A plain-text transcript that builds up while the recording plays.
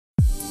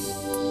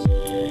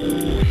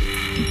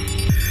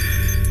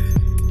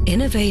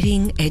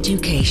Innovating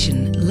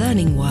Education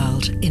Learning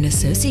World in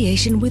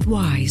association with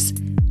WISE,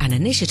 an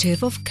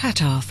initiative of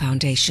Qatar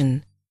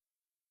Foundation.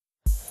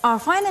 Are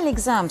final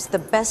exams the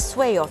best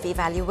way of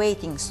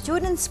evaluating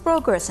students'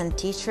 progress and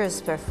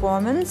teachers'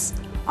 performance?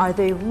 Are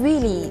they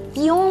really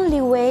the only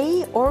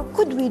way, or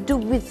could we do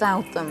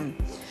without them?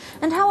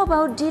 And how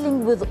about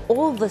dealing with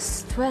all the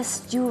stress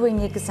during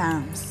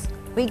exams?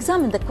 We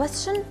examine the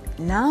question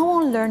now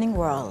on Learning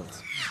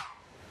World.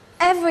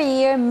 Every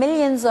year,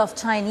 millions of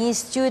Chinese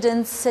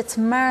students sit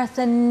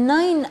marathon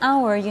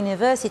 9-hour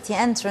university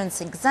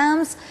entrance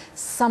exams,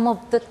 some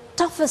of the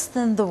toughest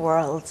in the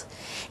world.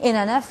 In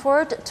an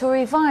effort to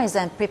revise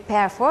and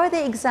prepare for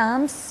the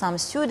exams, some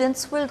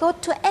students will go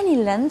to any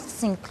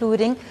lengths,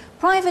 including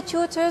private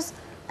tutors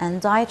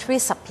and dietary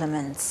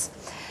supplements.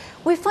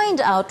 We find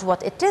out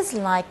what it is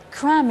like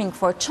cramming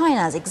for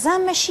China's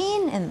exam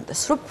machine in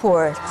this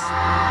report.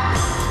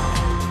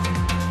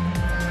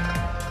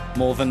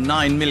 More than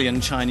 9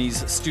 million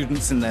Chinese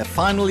students in their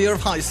final year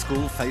of high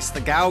school face the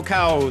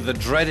Gaokao, the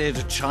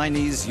dreaded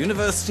Chinese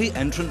university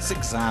entrance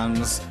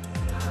exams.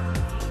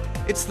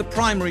 It's the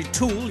primary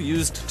tool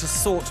used to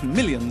sort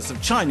millions of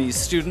Chinese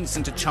students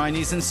into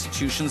Chinese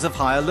institutions of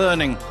higher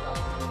learning.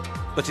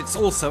 But it's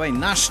also a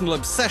national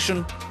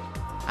obsession,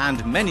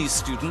 and many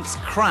students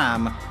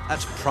cram at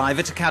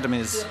private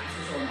academies.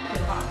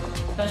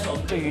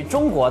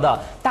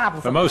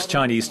 For most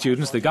Chinese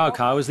students, the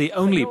Gaokao is the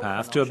only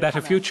path to a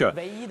better future.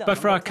 But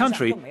for our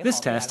country, this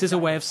test is a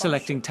way of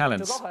selecting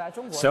talents.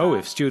 So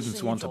if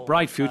students want a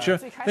bright future,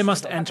 they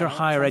must enter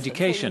higher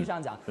education.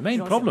 The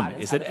main problem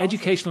is that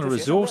educational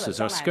resources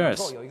are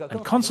scarce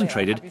and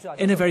concentrated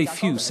in a very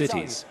few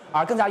cities.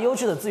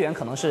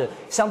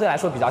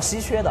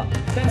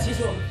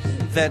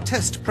 Their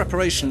test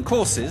preparation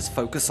courses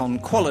focus on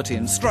quality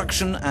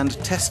instruction and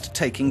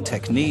test-taking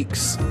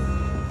techniques.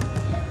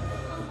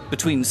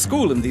 Between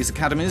school and these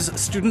academies,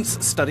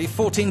 students study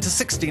 14 to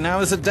 16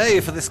 hours a day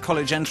for this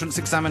college entrance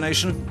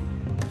examination.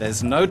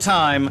 There's no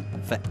time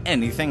for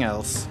anything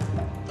else.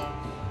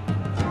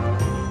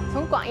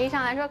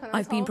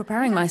 I've been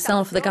preparing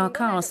myself for the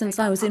Gaokao since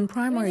I was in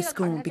primary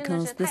school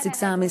because this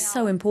exam is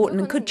so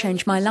important and could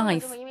change my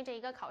life.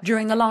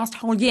 During the last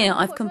whole year,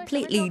 I've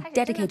completely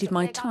dedicated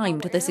my time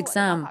to this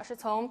exam.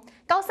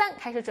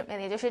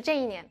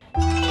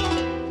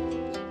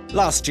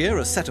 Last year,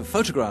 a set of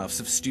photographs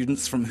of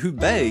students from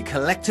Hubei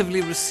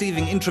collectively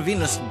receiving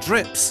intravenous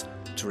drips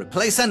to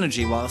replace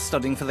energy while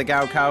studying for the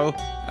Gaokao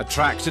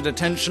attracted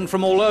attention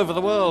from all over the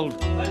world.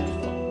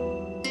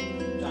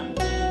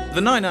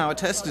 The 9-hour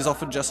test is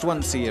offered just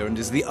once a year and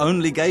is the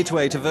only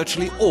gateway to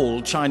virtually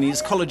all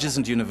Chinese colleges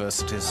and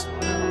universities.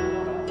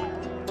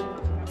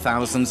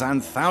 Thousands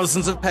and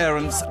thousands of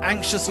parents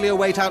anxiously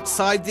await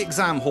outside the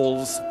exam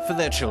halls for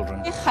their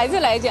children.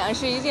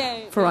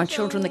 For our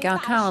children, the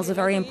Gaokao is a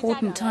very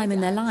important time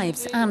in their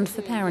lives, and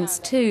for parents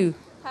too.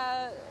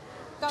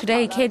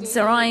 Today, kids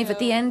arrive at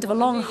the end of a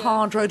long,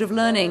 hard road of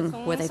learning,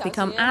 where they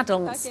become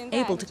adults,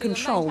 able to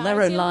control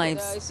their own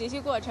lives.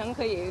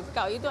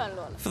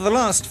 For the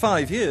last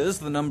 5 years,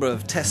 the number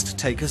of test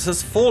takers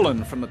has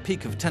fallen from a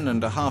peak of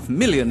 10.5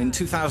 million in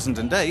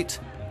 2008,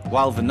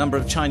 while the number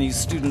of Chinese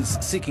students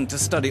seeking to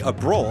study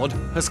abroad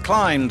has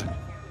climbed.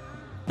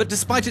 But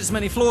despite its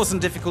many flaws and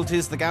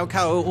difficulties, the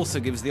Gaokao also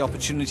gives the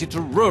opportunity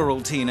to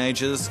rural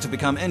teenagers to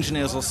become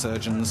engineers or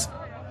surgeons.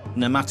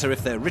 No matter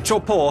if they're rich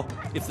or poor,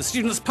 if the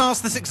students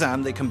pass this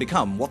exam, they can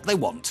become what they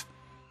want.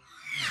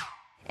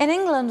 In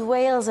England,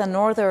 Wales and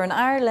Northern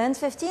Ireland,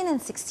 15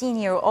 and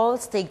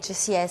 16-year-olds take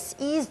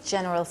GCSE's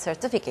general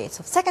certificates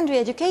of secondary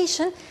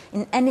education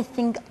in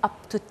anything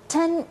up to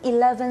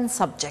 10-11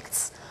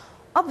 subjects.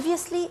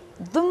 Obviously,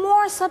 the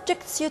more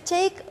subjects you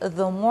take,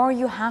 the more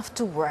you have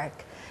to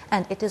work.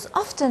 And it is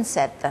often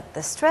said that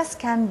the stress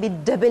can be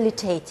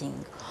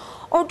debilitating.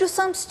 Or do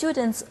some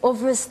students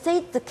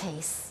overstate the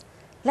case?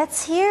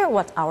 Let's hear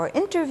what our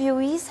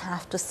interviewees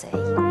have to say.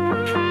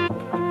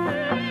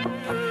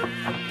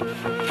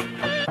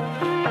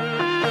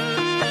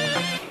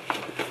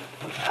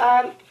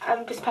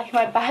 I'm just packing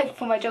my bag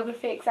for my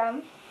geography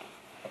exam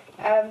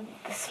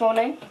this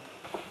morning.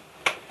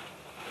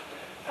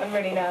 I'm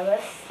really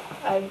nervous.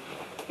 I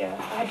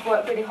had to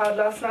work really hard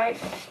last night,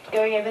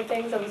 going over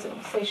things I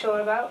wasn't so sure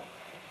about.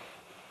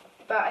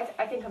 But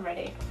I think I'm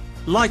ready.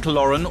 Like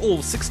Lauren, all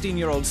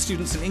 16-year-old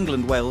students in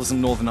England, Wales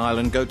and Northern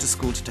Ireland go to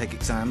school to take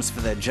exams for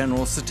their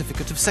General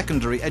Certificate of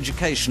Secondary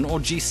Education, or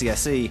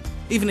GCSE.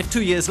 Even if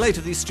 2 years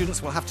later these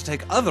students will have to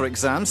take other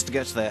exams to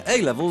get to their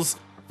A-levels,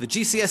 the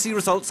GCSE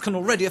results can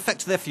already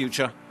affect their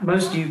future.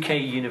 Most UK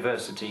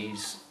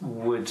universities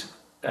would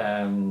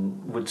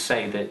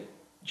say that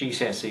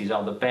GCSEs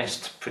are the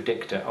best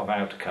predictor of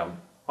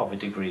outcome of a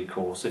degree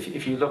course.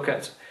 If you look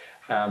at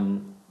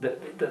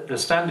the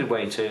standard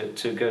way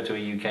to go to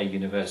a UK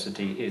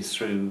university is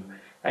through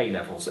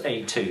A-levels,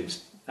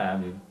 A2s,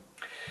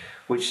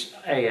 which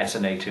AS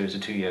and A2 is a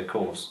 2-year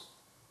course.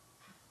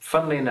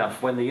 Funnily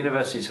enough, when the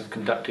universities have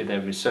conducted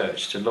their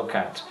research to look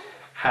at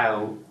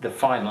how the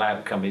final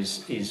outcome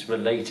is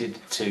related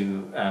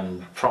to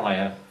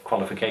prior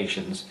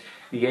qualifications,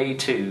 the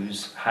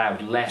A2s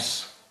have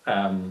less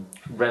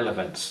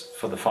relevance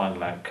for the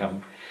final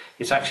outcome.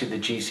 It's actually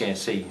the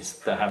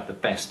GCSEs that have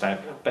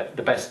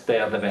they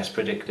are the best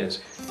predictors.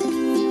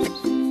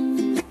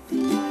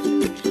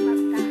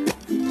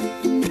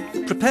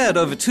 Prepared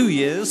over 2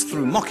 years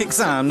through mock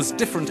exams,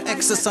 different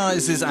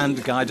exercises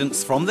and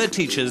guidance from their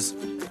teachers,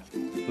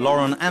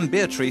 Lauren and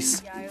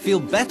Beatrice feel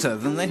better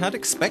than they had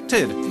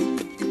expected.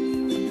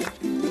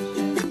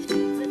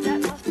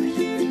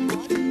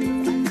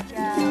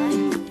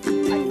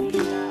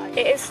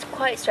 It is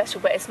quite stressful,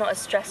 but it's not as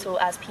stressful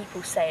as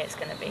people say it's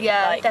going to be.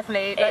 Yeah, like,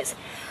 definitely.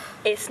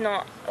 It's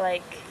not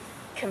like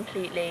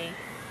completely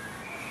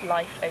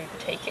life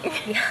overtaking.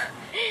 Yeah.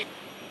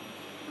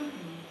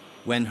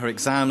 When her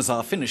exams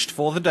are finished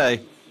for the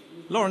day,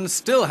 Lauren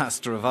still has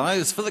to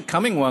revise for the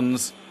coming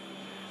ones.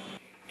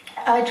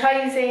 I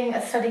try using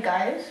a study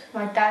guide.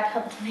 My dad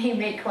helped me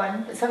make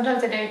one, but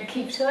sometimes I don't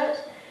keep to it.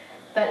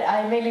 But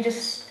I mainly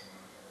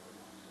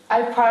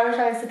I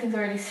prioritise the things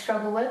I really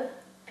struggle with,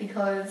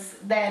 because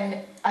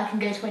then I can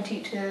go to my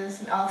teachers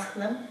and ask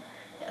them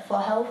for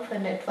help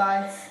and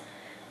advice.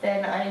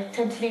 Then I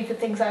tend to leave the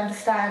things I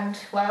understand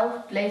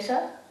well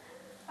later,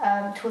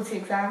 towards the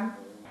exam.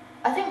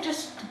 I think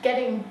just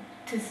getting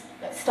to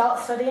start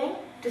studying,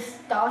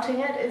 just starting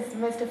it is the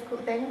most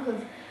difficult thing,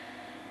 because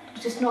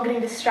just not getting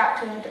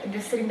distracted and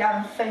just sitting down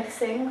and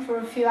focusing for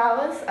a few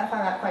hours, I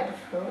find that quite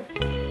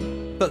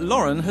difficult. But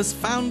Lauren has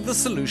found the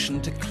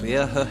solution to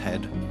clear her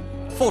head.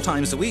 4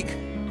 times a week,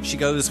 she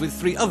goes with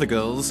 3 other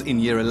girls in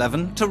Year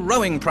 11 to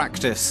rowing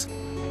practice.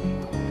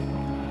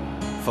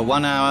 For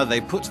 1 hour,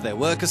 they put their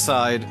work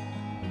aside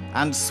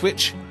and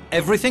switch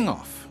everything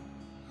off.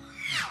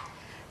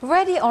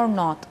 Ready or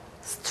not,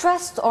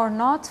 stressed or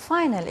not,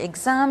 final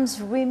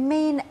exams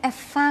remain a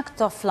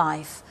fact of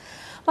life.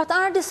 But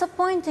are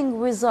disappointing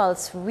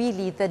results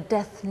really the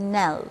death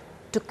knell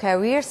to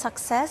career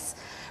success?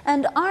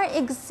 And are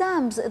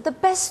exams the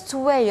best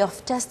way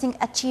of testing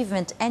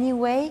achievement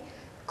anyway?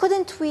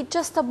 Couldn't we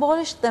just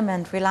abolish them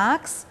and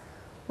relax?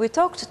 We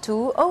talked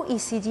to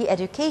OECD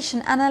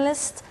education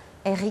analyst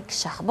Eric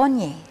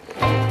Charbonnier.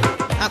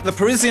 At the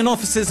Parisian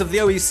offices of the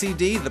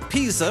OECD, the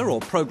PISA, or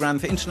Programme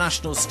for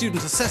International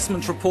Student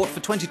Assessment report for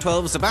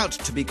 2012 is about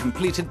to be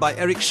completed by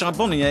Eric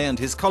Charbonnier and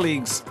his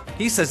colleagues.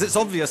 He says it's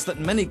obvious that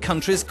many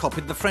countries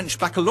copied the French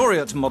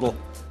baccalaureate model,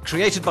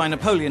 created by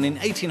Napoleon in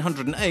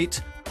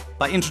 1808,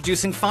 by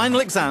introducing final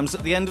exams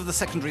at the end of the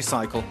secondary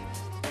cycle.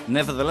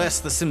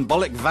 Nevertheless, the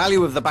symbolic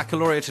value of the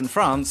baccalaureate in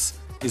France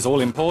is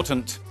all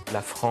important.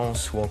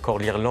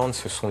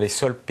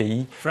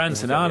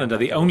 France and Ireland are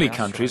the only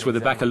countries where the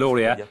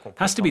baccalaureate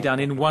has to be done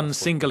in one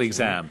single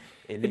exam.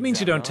 It means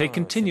you don't take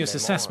continuous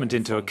assessment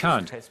into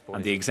account,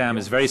 and the exam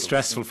is very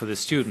stressful for the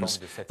students.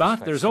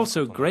 But there's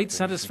also great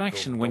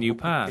satisfaction when you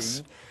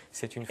pass.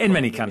 In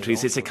many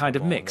countries, it's a kind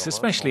of mix,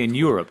 especially in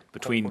Europe,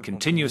 between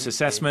continuous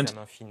assessment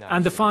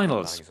and the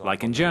finals,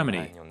 like in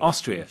Germany,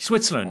 Austria,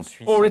 Switzerland,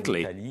 or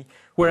Italy,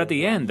 where at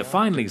the end the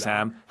final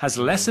exam has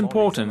less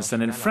importance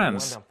than in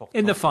France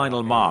in the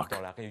final mark.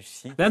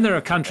 Then there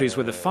are countries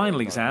where the final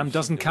exam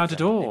doesn't count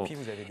at all.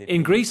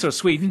 In Greece or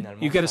Sweden,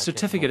 you get a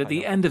certificate at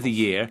the end of the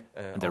year,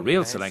 and the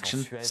real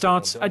selection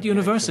starts at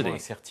university.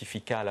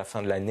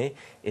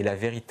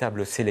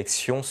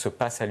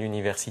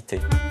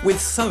 With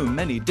so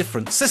many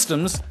different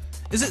systems,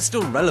 is it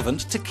still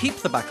relevant to keep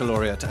the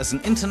baccalaureate as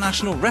an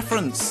international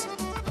reference?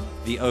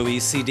 The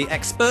OECD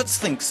experts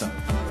think so.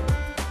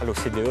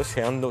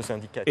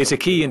 It's a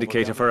key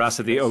indicator for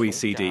us at the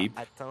OECD.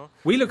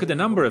 We look at the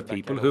number of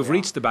people who have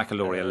reached the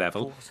baccalaureate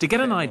level to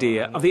get an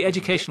idea of the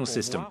educational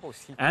system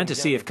and to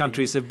see if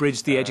countries have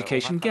bridged the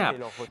education gap.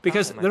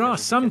 Because there are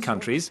some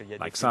countries,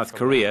 like South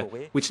Korea,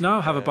 which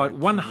now have about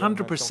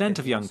 100%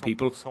 of young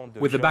people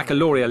with the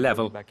baccalaureate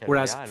level,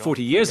 whereas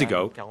 40 years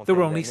ago there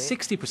were only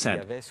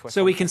 60%.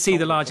 So we can see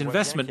the large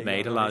investment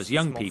made allows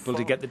young people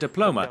to get the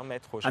diploma,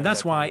 and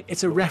that's why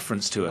it's a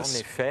reference to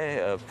us.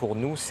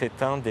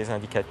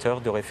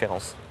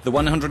 The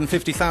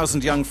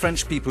 150,000 young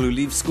French people who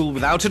leave school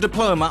without a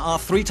diploma are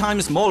 3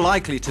 times more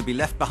likely to be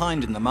left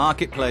behind in the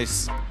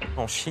marketplace.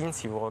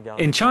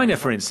 In China,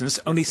 for instance,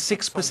 only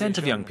 6%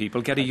 of young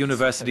people get a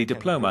university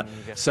diploma,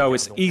 so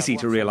it's easy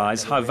to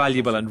realize how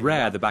valuable and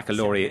rare the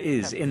baccalaureate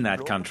is in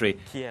that country.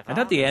 And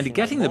at the end,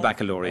 getting the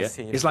baccalaureate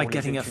is like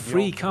getting a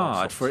free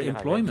card for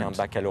employment.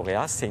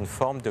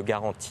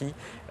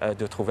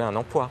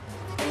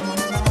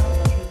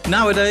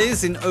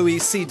 Nowadays, in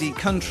OECD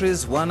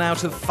countries, 1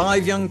 out of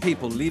 5 young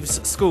people leaves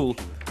school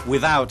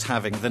without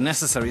having the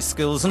necessary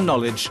skills and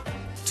knowledge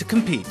to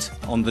compete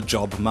on the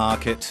job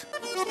market.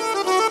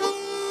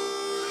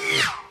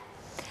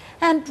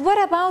 And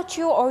what about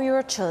you or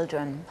your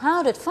children?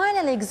 How did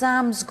final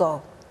exams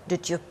go?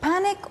 Did you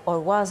panic, or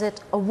was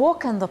it a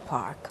walk in the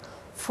park?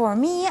 For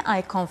me,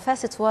 I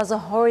confess it was a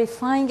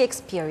horrifying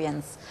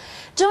experience.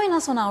 Join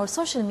us on our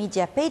social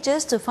media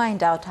pages to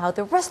find out how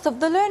the rest of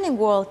the Learning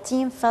World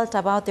team felt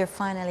about their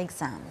final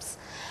exams.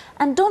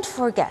 And don't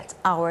forget,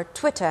 our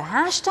Twitter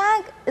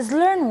hashtag is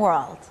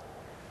LearnWorld.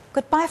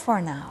 Goodbye for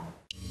now.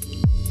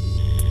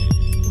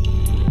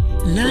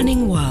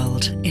 Learning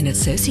World in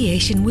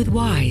association with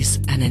WISE,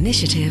 an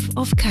initiative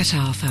of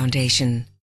Qatar Foundation.